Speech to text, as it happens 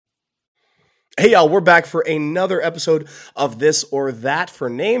Hey, y'all, we're back for another episode of This or That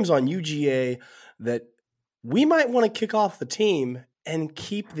for names on UGA that we might want to kick off the team and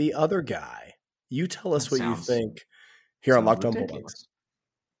keep the other guy. You tell us what you think here on Locked On Bulldogs.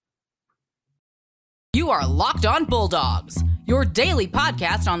 You are Locked On Bulldogs, your daily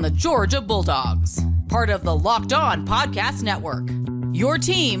podcast on the Georgia Bulldogs, part of the Locked On Podcast Network, your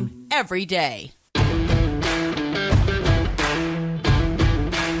team every day.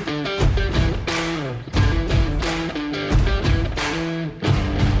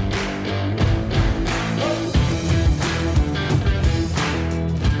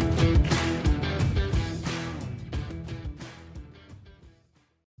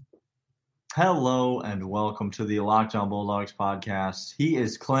 Hello and welcome to the Locked On Bulldogs podcast. He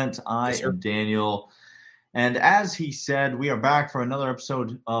is Clint, I am Daniel. And as he said, we are back for another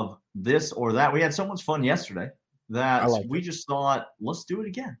episode of This or That. We had so much fun yesterday that we just thought, let's do it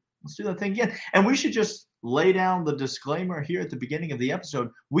again. Let's do that thing again. And we should just lay down the disclaimer here at the beginning of the episode.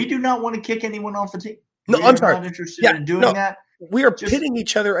 We do not want to kick anyone off the team. I'm sorry. Not interested in doing that. We are pitting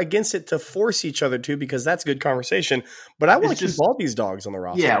each other against it to force each other to, because that's good conversation. But I want to keep all these dogs on the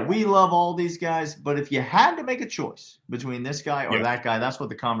roster. Yeah, we love all these guys. But if you had to make a choice between this guy or that guy, that's what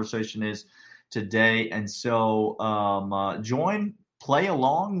the conversation is today. And so play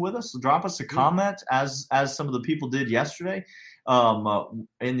along with us. Drop us a comment as some of the people did yesterday in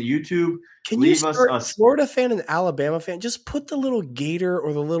the YouTube. Can you start a Florida fan and Alabama fan? Just put the little gator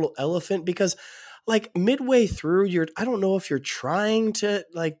or the little elephant, because – like midway through, I don't know if you're trying to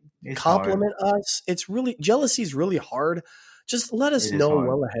compliment us. It's really, jealousy is really hard. Just let us know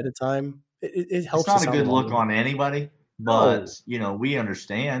well ahead of time. It helps. It's not a good look on anybody, but we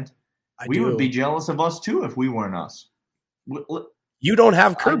understand. We would be jealous of us too if we weren't us. You don't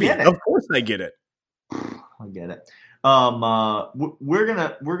have Kirby. Of course I get it. I get it. We're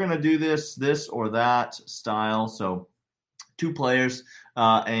gonna do this or that style. So 2 players.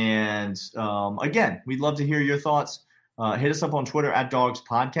 Again, we'd love to hear your thoughts. Hit us up on Twitter at Dogs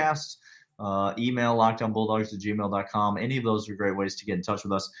Podcasts. Email lockedonbulldogs@gmail.com. Any of those are great ways to get in touch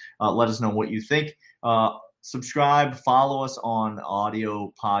with us. Let us know what you think. Subscribe, follow us on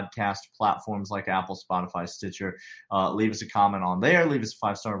audio podcast platforms like Apple, Spotify, Stitcher. Leave us a comment on there. Leave us a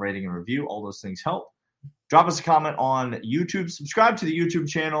 5-star rating and review. All those things help. Drop us a comment on YouTube. Subscribe to the YouTube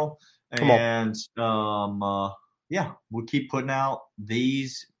channel. Yeah, we'll keep putting out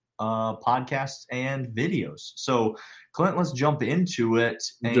these podcasts and videos. So, Clint, let's jump into it.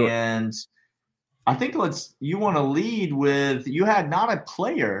 I think you want to lead with, you had not a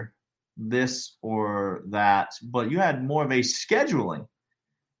player this or that, but you had more of a scheduling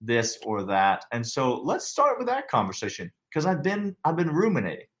this or that. And so let's start with that conversation, because I've been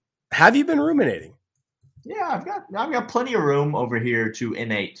ruminating. Have you been ruminating? Yeah, I've got plenty of room over here to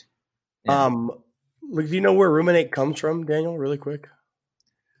innate. Look, do you know where ruminate comes from, Daniel, really quick?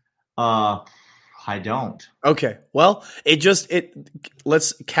 I don't. Okay. Well,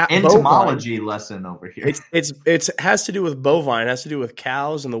 entomology lesson over here. It has to do with bovine. It has to do with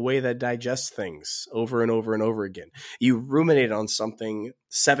cows and the way that digest things over and over and over again. You ruminate on something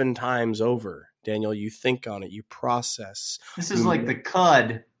 7 times over, Daniel. You think on it. You process. This is like the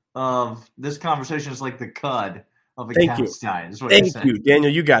cud of this conversation. Is like the cud of a cow's diet. Thank you,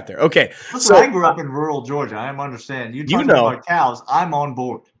 Daniel. You got there. Okay. Listen, I grew up in rural Georgia. I understand. You talking about cows, I'm on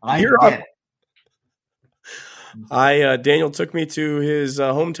board. I get it. Daniel took me to his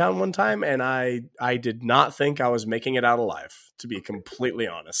hometown one time, and I did not think I was making it out alive, to be completely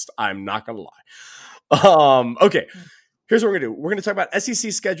honest. I'm not going to lie. Okay. Here's what we're going to do. We're going to talk about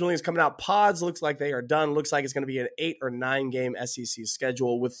SEC scheduling is coming out. Pods looks like they are done. Looks like it's going to be an 8 or 9 game SEC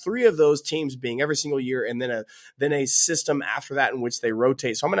schedule, with 3 of those teams being every single year, and then a system after that in which they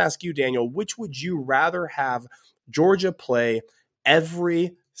rotate. So I'm going to ask you, Daniel, which would you rather have Georgia play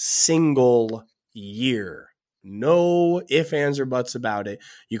every single year? No ifs, ands, or buts about it.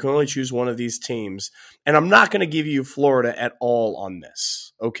 You can only choose one of these teams. And I'm not going to give you Florida at all on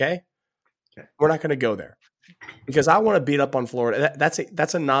this, okay? We're not going to go there, because I want to beat up on Florida.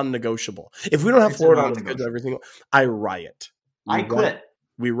 That's a non-negotiable. If we don't have Florida on the schedule, everything, I riot. I quit.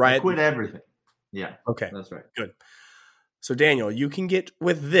 We riot. I quit everything. Yeah. Okay. That's right. Good. So, Daniel, you can get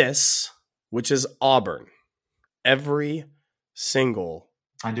with this, which is Auburn, every single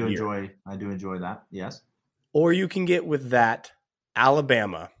I do year. enjoy that. Yes. Or you can get with that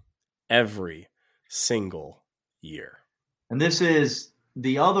Alabama every single year. And this is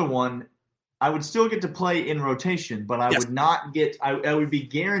the other one. I would still get to play in rotation, but I would not get – I would be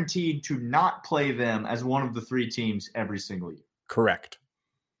guaranteed to not play them as one of the 3 teams every single year. Correct.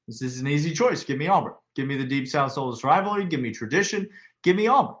 This is an easy choice. Give me Auburn. Give me the Deep South Soulless rivalry. Give me tradition. Give me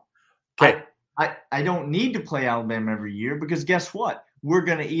Auburn. Okay. I don't need to play Alabama every year because guess what? We're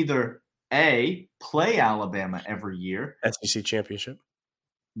going to either A, play Alabama every year. SEC championship.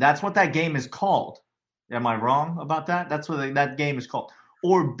 That's what that game is called. Am I wrong about that? That's what that game is called.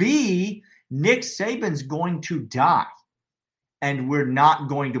 Or B, Nick Saban's going to die, and we're not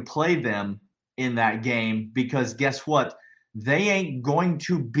going to play them in that game because guess what? They ain't going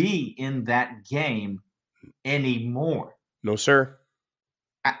to be in that game anymore. No, sir.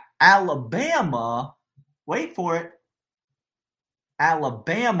 Alabama, wait for it.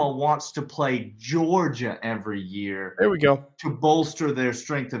 Alabama wants to play Georgia every year. There we go. To bolster their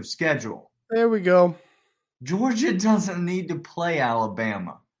strength of schedule. There we go. Georgia doesn't need to play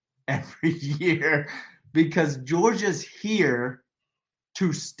Alabama every year because Georgia's here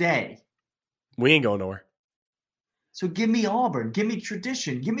to stay. We ain't going nowhere. So give me Auburn. Give me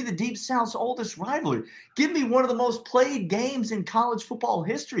tradition. Give me the Deep South's oldest rivalry. Give me one of the most played games in college football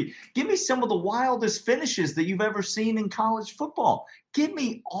history. Give me some of the wildest finishes that you've ever seen in college football. Give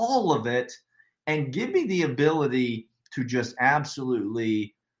me all of it and give me the ability to just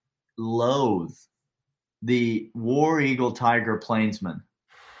absolutely loathe the War Eagle Tiger Plainsman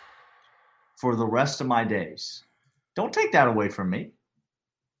for the rest of my days. Don't take that away from me.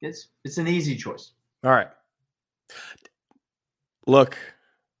 It's an easy choice. All right. Look,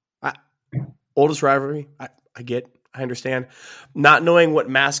 oldest rivalry, I get, I understand. Not knowing what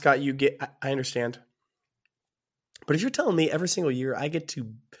mascot you get, I understand. But if you're telling me every single year I get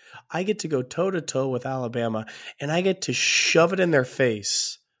to go toe to toe with Alabama and I get to shove it in their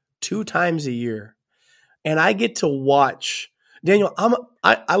face 2 times a year, and I get to watch Daniel, I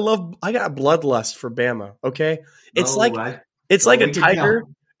got a bloodlust for Bama. Okay, it's like a tiger.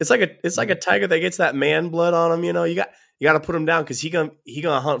 It's like a tiger that gets that man blood on him. You know, you got to put him down because he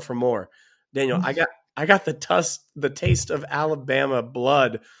gonna hunt for more. Daniel, I got the taste of Alabama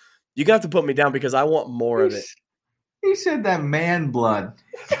blood. You got to put me down because I want more of it. He said that man blood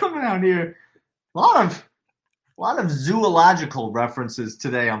coming out here. A lot of zoological references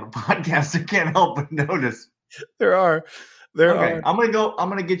today on the podcast. I can't help but notice. There are. I'm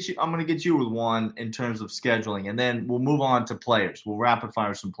gonna get you with one in terms of scheduling, and then we'll move on to players. We'll rapid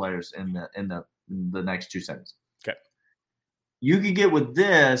fire some players in the next 2 seconds. Okay. You could get with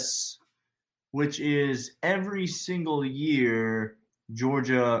this, which is every single year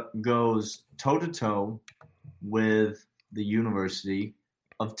Georgia goes toe to toe with the University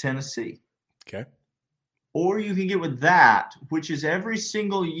of Tennessee. Okay. Or you can get with that, which is every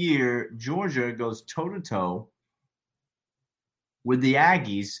single year Georgia goes toe to toe with the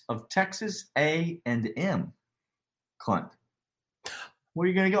Aggies of Texas A&M. Clint, where are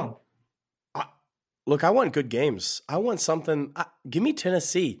you going to go? Look, I want good games. I want something. Give me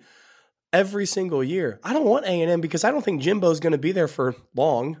Tennessee every single year. I don't want A&M because I don't think Jimbo's going to be there for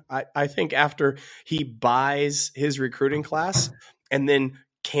long. I think after he buys his recruiting class and then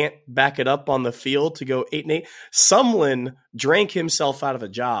can't back it up on the field to go 8-8, Sumlin drank himself out of a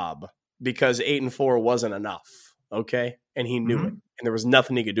job because 8-4 wasn't enough. Okay. And he knew it. And there was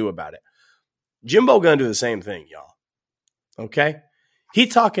nothing he could do about it. Jimbo going to do the same thing, y'all. Okay. He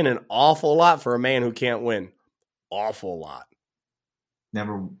talking an awful lot for a man who can't win. Awful lot.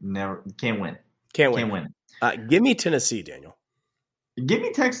 Never can't win. Can't win. Give me Tennessee, Daniel. Give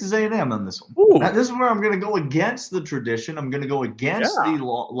me Texas A&M on this one. Now, this is where I'm going to go against the tradition. I'm going to go against the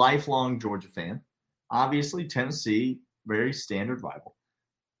lifelong Georgia fan. Obviously, Tennessee, very standard rival.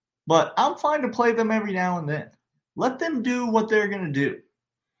 But I'm fine to play them every now and then. Let them do what they're going to do.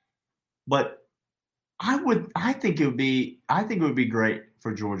 But I think it would be great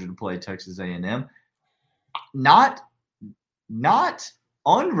for Georgia to play Texas A&M. Not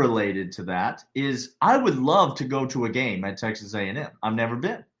unrelated to that is I would love to go to a game at Texas A&M. I've never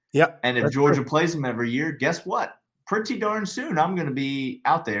been. Yep. And if Georgia plays them every year, guess what? Pretty darn soon I'm going to be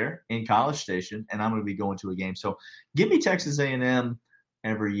out there in College Station and I'm going to be going to a game. So give me Texas A&M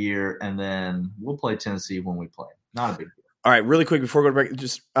every year, and then we'll play Tennessee when we play. Not a big deal. All right, really quick before we go to break,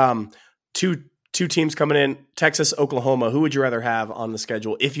 just two teams coming in, Texas, Oklahoma. Who would you rather have on the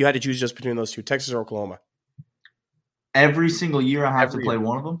schedule if you had to choose just between those two, Texas or Oklahoma? Every single year I have to play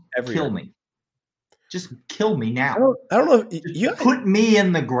one of them? Kill me. Just kill me now. I don't know. You put me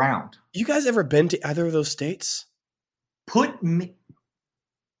in the ground. You guys ever been to either of those states? Put me.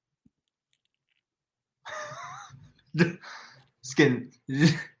 It's getting a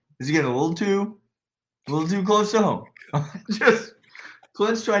little too close to home. Just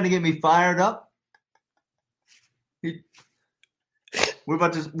Clint's trying to get me fired up. We're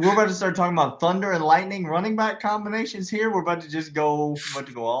about to start talking about thunder and lightning running back combinations here. We're about to go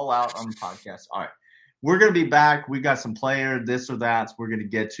all out on the podcast. All right. we're going to be back. We got some player, this or that. We're going to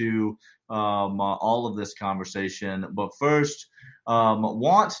get to all of this conversation. But first,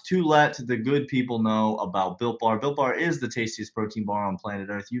 want to let the good people know about Built Bar. Built Bar is the tastiest protein bar on planet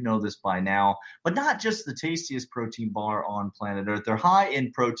Earth. You know this by now. But not just the tastiest protein bar on planet Earth. They're high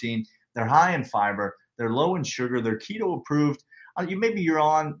in protein. They're high in fiber. They're low in sugar. They're keto approved. Maybe you're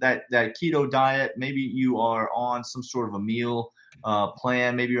on that keto diet. Maybe you are on some sort of a meal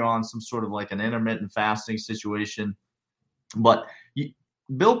plan. Maybe you're on some sort of like an intermittent fasting situation. But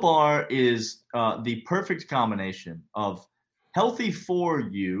Built Bar is the perfect combination of healthy for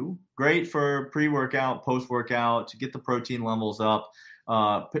you, great for pre-workout, post-workout, to get the protein levels up,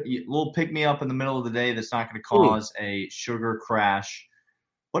 a little pick-me-up in the middle of the day that's not going to cause a sugar crash,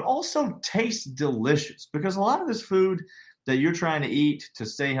 but also tastes delicious, because a lot of this food that you're trying to eat to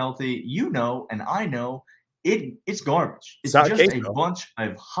stay healthy, and I know, it's garbage. It's just a bunch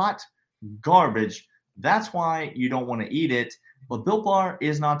of hot garbage. That's why you don't want to eat it. But Built Bar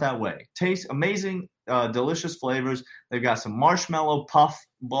is not that way. Tastes amazing, delicious flavors. They've got some marshmallow puff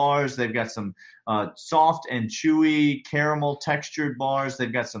bars. They've got some soft and chewy caramel textured bars.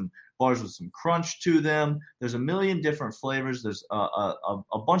 They've got some bars with some crunch to them. There's a million different flavors. There's a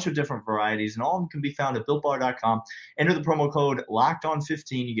bunch of different varieties, and all of them can be found at BuiltBar.com. Enter the promo code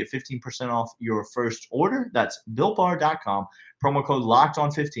LOCKEDON15. You get 15% off your first order. That's BuiltBar.com. Promo code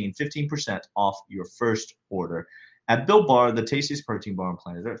LOCKEDON15. 15% off your first order. At Built Bar, the tastiest protein bar on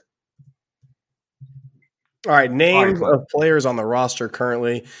planet Earth. All right, names of players on the roster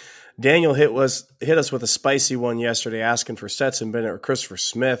currently. Daniel hit us with a spicy one yesterday, asking for Stetson Bennett or Christopher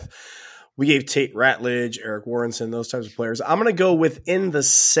Smith. We gave Tate Ratledge, Eric Warrenson, those types of players. I'm going to go within the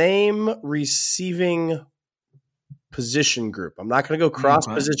same receiving position group. I'm not going to go cross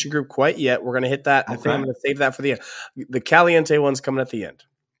position group quite yet. We're going to hit that. Okay. I think I'm going to save that for the end. The Caliente one's coming at the end.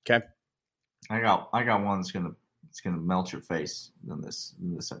 Okay. I got one that's going to melt your face in this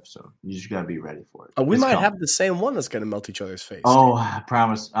episode. You just got to be ready for it. We might have the same one that's going to melt each other's face. Oh, I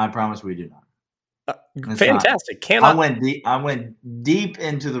promise we do not. Fantastic! I went deep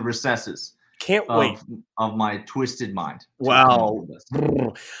into the recesses. Can't wait of my twisted mind. Wow.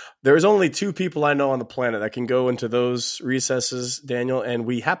 There's only two people I know on the planet that can go into those recesses, Daniel, and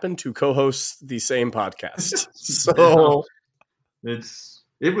we happen to co-host the same podcast. So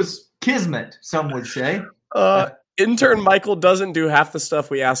it was kismet, some would say. Intern Michael doesn't do half the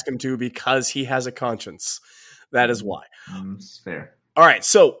stuff we ask him to because he has a conscience. That is why. It's fair. All right,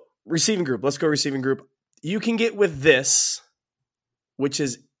 so receiving group. Let's go receiving group. You can get with this, which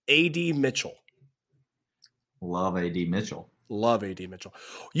is A.D. Mitchell. Love A.D. Mitchell. Love A.D. Mitchell.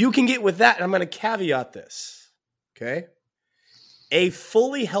 You can get with that, and I'm going to caveat this, okay? A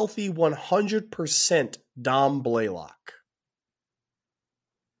fully healthy 100% Dom Blaylock.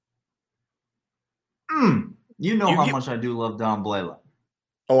 You know how much I do love Dom Blaylock.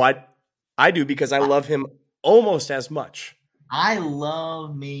 Oh, I do, because I love him almost as much. I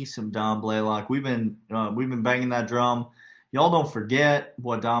love me some Dom Blaylock. We've been banging that drum. Y'all don't forget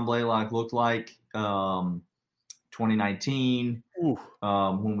what Dom Blaylock looked like 2019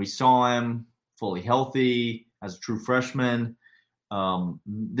 when we saw him fully healthy as a true freshman.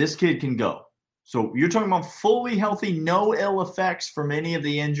 This kid can go. So you're talking about fully healthy, no ill effects from any of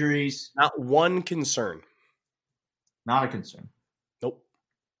the injuries. Not one concern. Not a concern. Nope.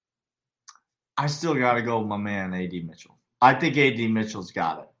 I still got to go with my man, A.D. Mitchell. I think A.D. Mitchell's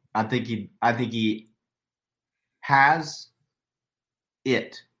got it. I think he has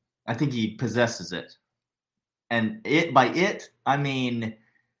it. I think he possesses it. And by it, I mean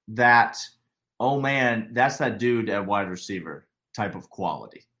that, oh man, that's that dude at wide receiver type of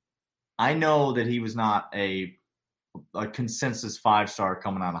quality. I know that he was not a consensus 5-star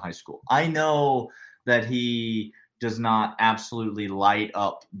coming out of high school. I know that he does not absolutely light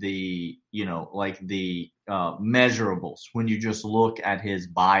up the measurables when you just look at his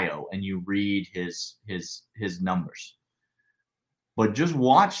bio and you read his numbers. But just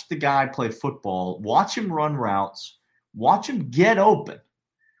watch the guy play football, watch him run routes, watch him get open,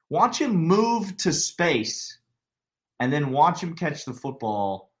 watch him move to space, and then watch him catch the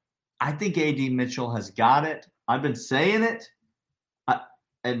football. I think A.D. Mitchell has got it. I've been saying it,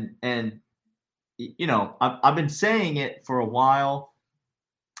 and you know, I've been saying it for a while,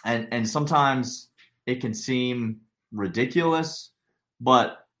 and sometimes it can seem ridiculous,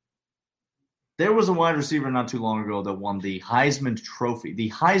 but there was a wide receiver not too long ago that won the Heisman Trophy, the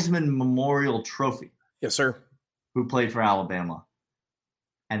Heisman Memorial Trophy. Yes, sir. Who played for Alabama.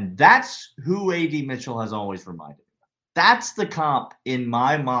 And that's who A.D. Mitchell has always reminded me of. That's the comp in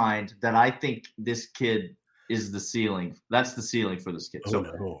my mind that I think this kid is the ceiling. That's the ceiling for this kid.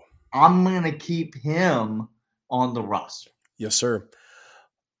 So I'm going to keep him on the roster. Yes, sir.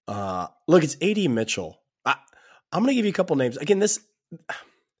 Look, it's AD Mitchell. I'm going to give you a couple names. Again,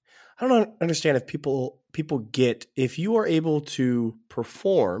 I don't understand if people get, if you are able to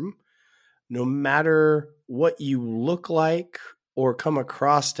perform no matter what you look like or come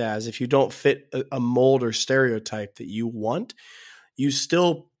across as, if you don't fit a mold or stereotype that you want, you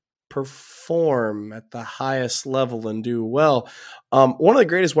still perform at the highest level and do well. One of the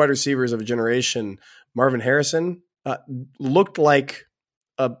greatest wide receivers of a generation, Marvin Harrison, looked like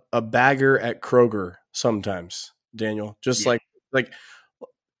a bagger at Kroger sometimes, Daniel, just like,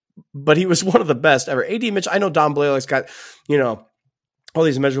 but he was one of the best ever. AD Mitchell, I know Don Blaylock's got, all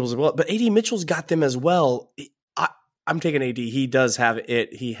these measurables as well, but AD Mitchell's got them as well. I'm taking AD. He does have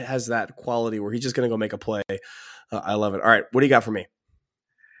it. He has that quality where he's just going to go make a play. I love it. All right. What do you got for me?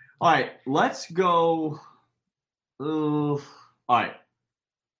 All right. Let's go. All right.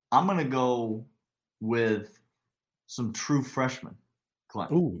 I'm going to go with some true freshmen,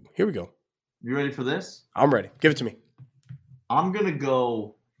 Clint. Ooh, here we go. You ready for this? I'm ready. Give it to me. I'm going to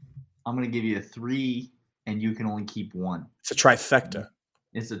give you a 3, and you can only keep 1. It's a trifecta.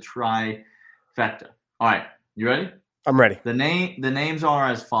 It's a trifecta. All right. You ready? I'm ready. The names are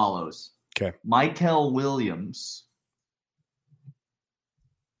as follows. Okay. Mykel Williams,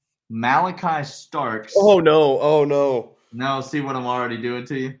 Malachi Starks. Oh no. No, see what I'm already doing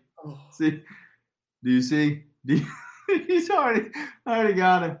to you? See? Do you see? He's already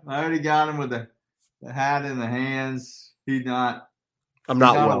got him. I already got him with the hat in the hands. I'm not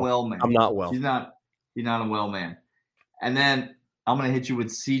a well man. I'm not well. He's not a well man. And then I'm going to hit you with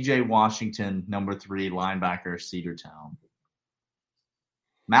CJ Washington, number 3 linebacker, Cedartown.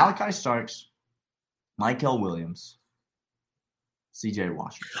 Malachi Starks, Mykel Williams, CJ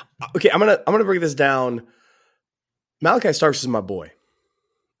Washington. Okay, I'm gonna break this down. Malachi Starks is my boy,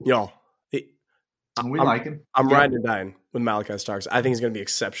 y'all. We like him. I'm riding and dying with Malachi Starks. I think he's gonna be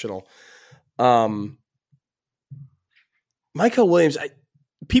exceptional. Mykel Williams,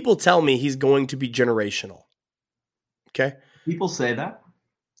 people tell me he's going to be generational. Okay, people say that.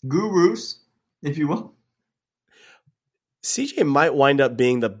 Gurus, if you will. CJ might wind up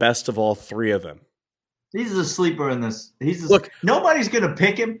being the best of all 3 of them. He's a sleeper in this. Look, nobody's going to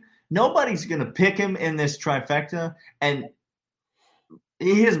pick him. Nobody's going to pick him in this trifecta. And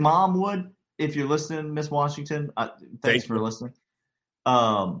his mom would, if you're listening, Miss Washington. Thanks for listening.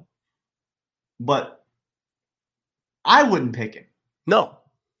 But I wouldn't pick him. No.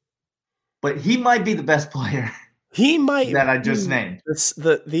 But he might be the best player. He might that I just named.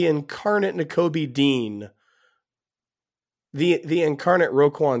 The incarnate Nakobe Dean. The incarnate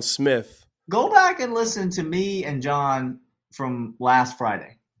Roquan Smith. Go back and listen to me and John from last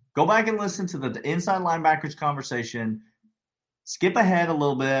Friday. Go back and listen to the inside linebackers conversation. Skip ahead a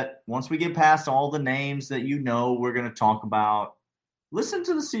little bit. Once we get past all the names that we're going to talk about, listen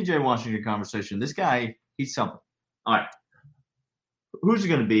to the CJ Washington conversation. This guy, he's something. All right. Who's it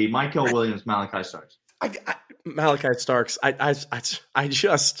going to be? Mykel Williams, Malachi Starks. Malachi Starks.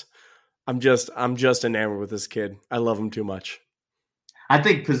 I'm just enamored with this kid. I love him too much. I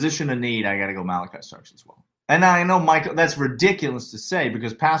think position of need, I got to go Malachi Starks as well. And I know, Michael, that's ridiculous to say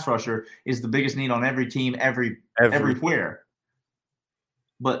because pass rusher is the biggest need on every team, everywhere.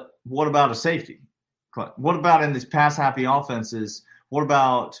 But what about a safety? What about in these pass-happy offenses? What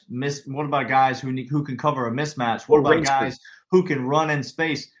about guys who can cover a mismatch? What about guys who can run in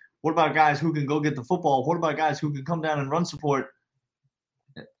space? What about guys who can go get the football? What about guys who can come down and run support?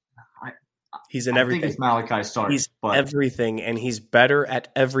 He's in everything. I think it's Malachi Starks. He's everything, and he's better at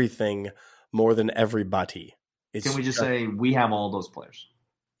everything more than everybody. Can we just say we have all those players?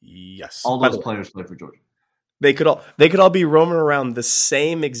 Yes. All those players play for Georgia. They could all be roaming around the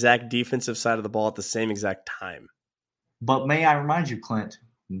same exact defensive side of the ball at the same exact time. But may I remind you, Clint,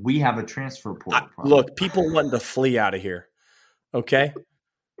 we have a transfer portal problem. Look, people wanting to flee out of here. Okay?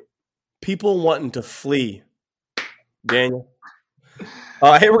 People wanting to flee. Daniel.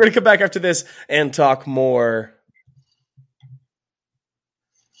 Hey, we're going to come back after this and talk more.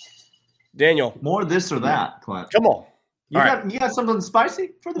 Daniel. More this or that, Clint. Come on. You got something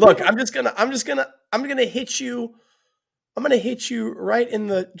spicy for the Look, people? I'm gonna hit you. I'm gonna hit you right in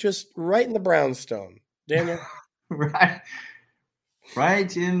the brownstone, Daniel.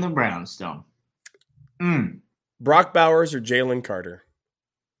 right in the brownstone. Brock Bowers or Jalen Carter?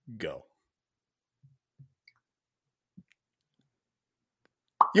 Go.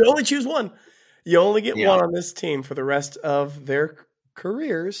 You only choose one. You only get one on this team for the rest of their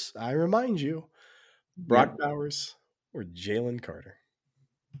careers. I remind you, Brock Bowers or Jalen Carter.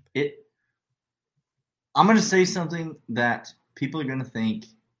 I'm going to say something that people are going to think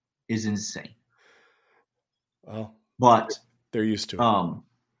is insane. Well, but they're used to it.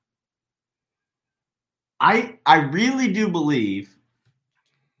 I really do believe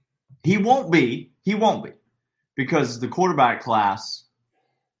he won't be because the quarterback class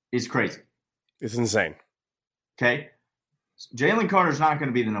is crazy. It's insane. Okay? Jalen Carter's not going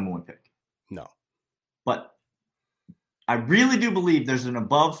to be the number one pick. No. But I really do believe there's an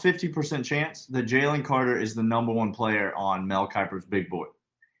above 50% chance that Jalen Carter is the number one player on Mel Kiper's big board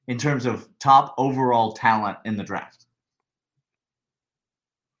in terms of top overall talent in the draft.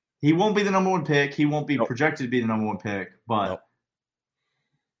 He won't be the number one pick. He won't be projected to be the number one pick, but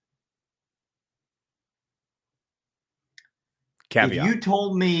caveat.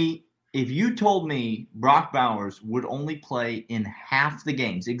 If you told me Brock Bowers would only play in half the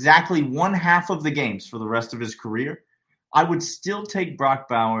games, exactly one half of the games for the rest of his career, I would still take Brock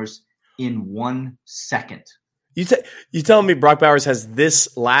Bowers in 1 second. You telling me Brock Bowers has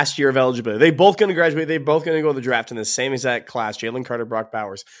this last year of eligibility? They both going to graduate. They both going to go to the draft in the same exact class. Jalen Carter, Brock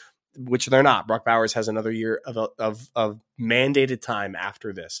Bowers, which they're not. Brock Bowers has another year of mandated time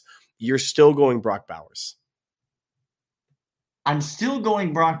after this. You're still going Brock Bowers. I'm still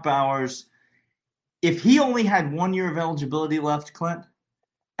going Brock Bowers. If he only had 1 year of eligibility left, Clint,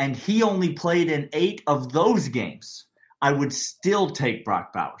 and he only played in 8 of those games, I would still take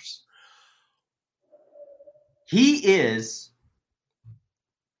Brock Bowers. He is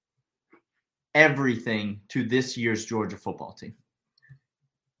everything to this year's Georgia football team.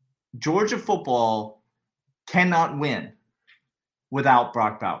 Georgia football cannot win without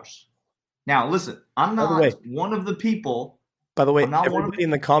Brock Bowers. Now, listen, I'm not one of the people. By the way, everybody in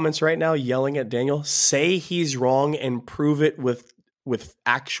the comments right now yelling at Daniel, say he's wrong and prove it with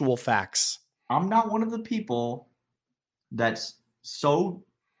actual facts. I'm not one of the people that's so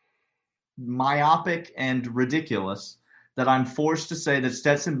myopic and ridiculous that I'm forced to say that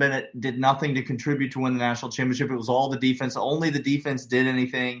Stetson Bennett did nothing to contribute to win the national championship. It was all the defense. Only the defense did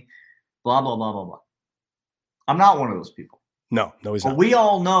anything. Blah, blah, blah, blah, blah. I'm not one of those people. No, he's not. But we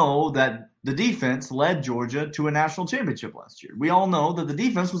all know that the defense led Georgia to a national championship last year. We all know that the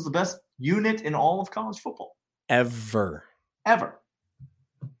defense was the best unit in all of college football. Ever.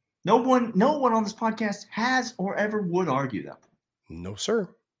 No one on this podcast has or ever would argue that. No, sir.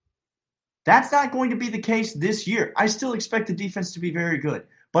 That's not going to be the case this year. I still expect the defense to be very good,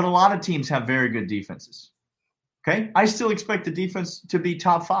 but a lot of teams have very good defenses. Okay? I still expect the defense to be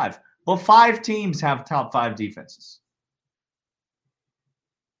top 5, but 5 teams have top 5 defenses.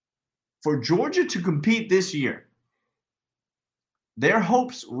 For Georgia to compete this year, their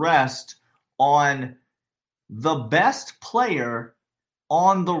hopes rest on the best player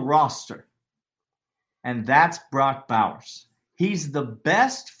on the roster, and that's Brock Bowers. He's the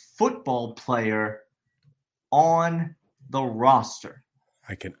best football player on the roster.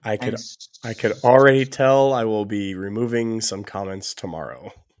 I could already tell I will be removing some comments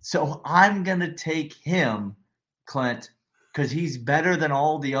tomorrow. So I'm going to take him, Clint, because he's better than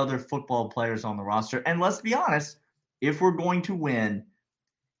all the other football players on the roster. And let's be honest, if we're going to win,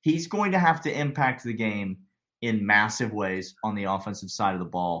 he's going to have to impact the game in massive ways on the offensive side of the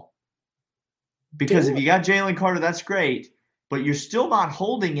ball. Because if you got Jalen Carter, that's great, but you're still not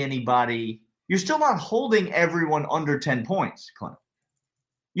holding anybody. You're still not holding everyone under 10 points, Clint.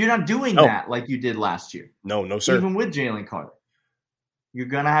 You're not doing that like you did last year. No, sir. Even with Jalen Carter. You're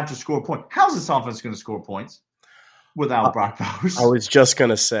going to have to score points. How's this offense going to score points without Brock Bowers? I was just going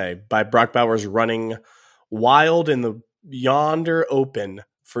to say, by Brock Bowers running wild in the yonder open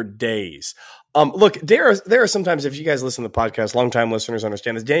for days. Look, there are sometimes, if you guys listen to the podcast, longtime listeners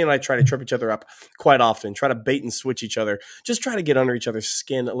understand this. Daniel and I try to trip each other up quite often, try to bait and switch each other, just try to get under each other's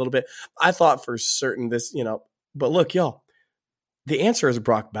skin a little bit. I thought for certain this, but look, y'all, the answer is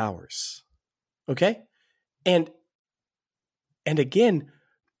Brock Bowers. Okay? And again,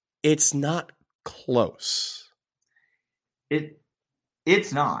 it's not close.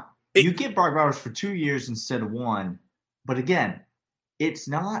 It's not. You get Brock Bowers for 2 years instead of 1, but again, it's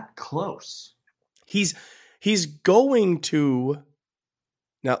not close. He's going to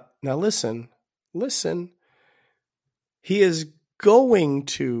now listen. He is going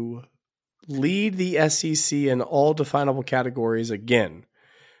to lead the SEC in all definable categories again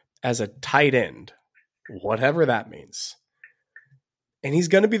as a tight end, whatever that means. And he's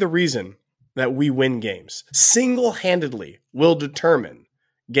going to be the reason that we win games. Single-handedly will determine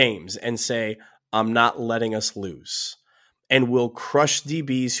games and say, I'm not letting us lose. And will crush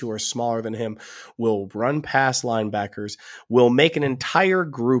DBs who are smaller than him, will run past linebackers, will make an entire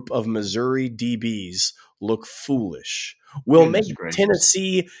group of Missouri DBs look foolish, will make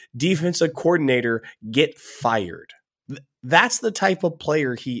Tennessee defensive coordinator get fired. That's the type of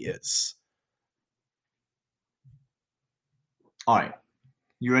player he is. All right.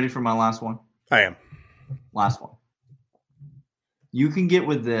 You ready for my last one? I am. Last one. You can get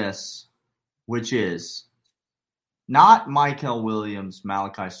with this, which is not Michael Williams,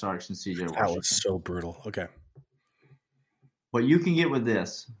 Malachi Starks, and CJ Washington. That was so brutal. Okay. But you can get with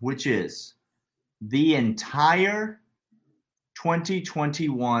this, which is the entire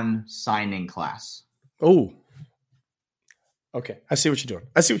 2021 signing class. Oh. Okay. I see what you're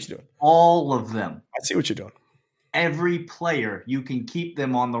doing. All of them. I see what you're doing. Every player, you can keep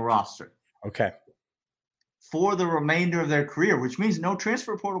them on the roster. Okay. For the remainder of their career, which means no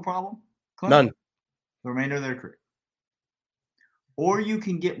transfer portal problem. Clint. None. The remainder of their career. Or you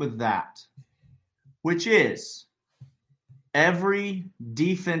can get with that, which is every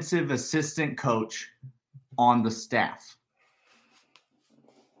defensive assistant coach on the staff.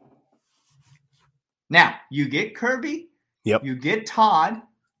 Now, you get Kirby. Yep. You get Todd.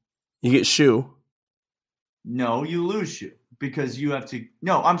 You get Shu. No, you lose Shu because you have to.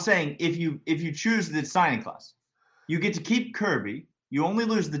 No, I'm saying if you choose the signing class, you get to keep Kirby. You only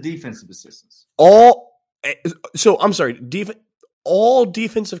lose the defensive assistants. I'm sorry. All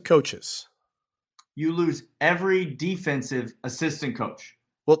defensive coaches. You lose every defensive assistant coach.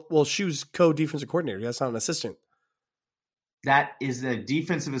 Well, Shu's co-defensive coordinator. That's not an assistant. That is the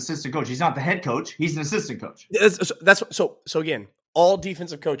defensive assistant coach. He's not the head coach. He's an assistant coach. So again, all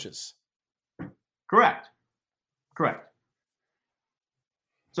defensive coaches. Correct.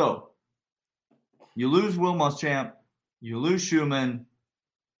 So you lose Will Muschamp. You lose Schumann.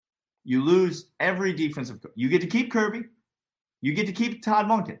 You lose every defensive coach. You get to keep Kirby. You get to keep Todd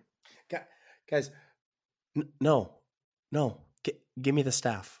Monken. Guys, no. Give me the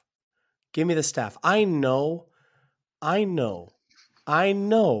staff. Give me the staff. I know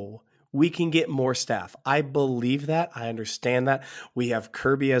we can get more staff. I believe that. I understand that. We have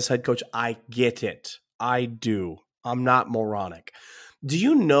Kirby as head coach. I get it. I do. I'm not moronic. Do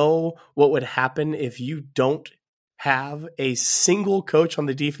you know what would happen if you don't have a single coach on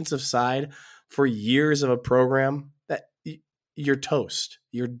the defensive side for years of a program? That you're toast.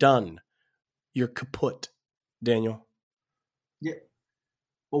 You're done. You're kaput, Daniel. Yeah.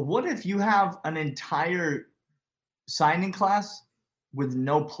 But what if you have an entire signing class with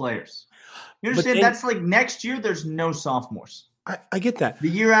no players? You understand? That's like next year there's no sophomores. I get that. The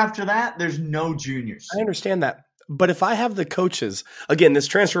year after that, there's no juniors. I understand that. But if I have the coaches, again, this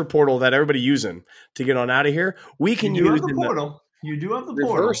transfer portal that everybody using to get on out of here, we can use the portal. You do have the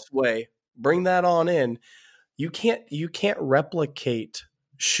reverse way. Bring that on in. You can't replicate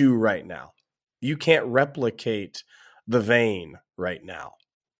Shu right now. You can't replicate the vein right now.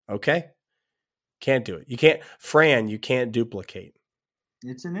 Okay? Can't do it. You can't. Fran, you can't duplicate.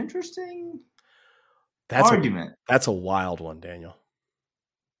 It's an interesting argument. That's a wild one, Daniel.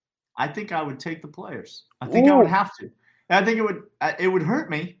 I think I would take the players. I think I would have to. I think it would hurt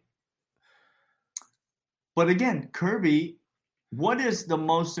me. But again, Kirby, what is the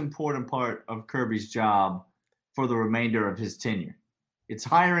most important part of Kirby's job for the remainder of his tenure? It's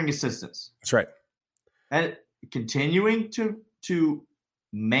hiring assistants. That's right. And continuing to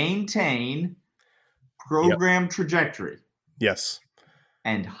maintain program trajectory. Yes.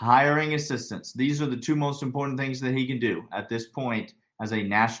 And hiring assistants. These are the two most important things that he can do at this point as a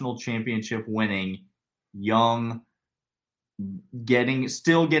national championship winning, young,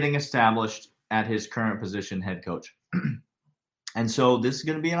 still getting established at his current position, head coach. And so this is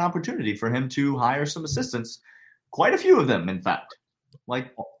going to be an opportunity for him to hire some assistants, quite a few of them, in fact.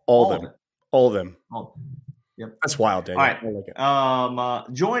 Like all of them. All of them. Yep. That's wild, Daniel. All right. I like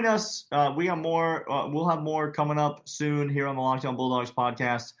it. Join us. We got more. We'll have more coming up soon here on the Locked On Bulldogs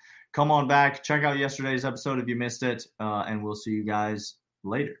podcast. Come on back. Check out yesterday's episode if you missed it. And we'll see you guys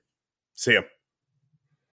later. See ya.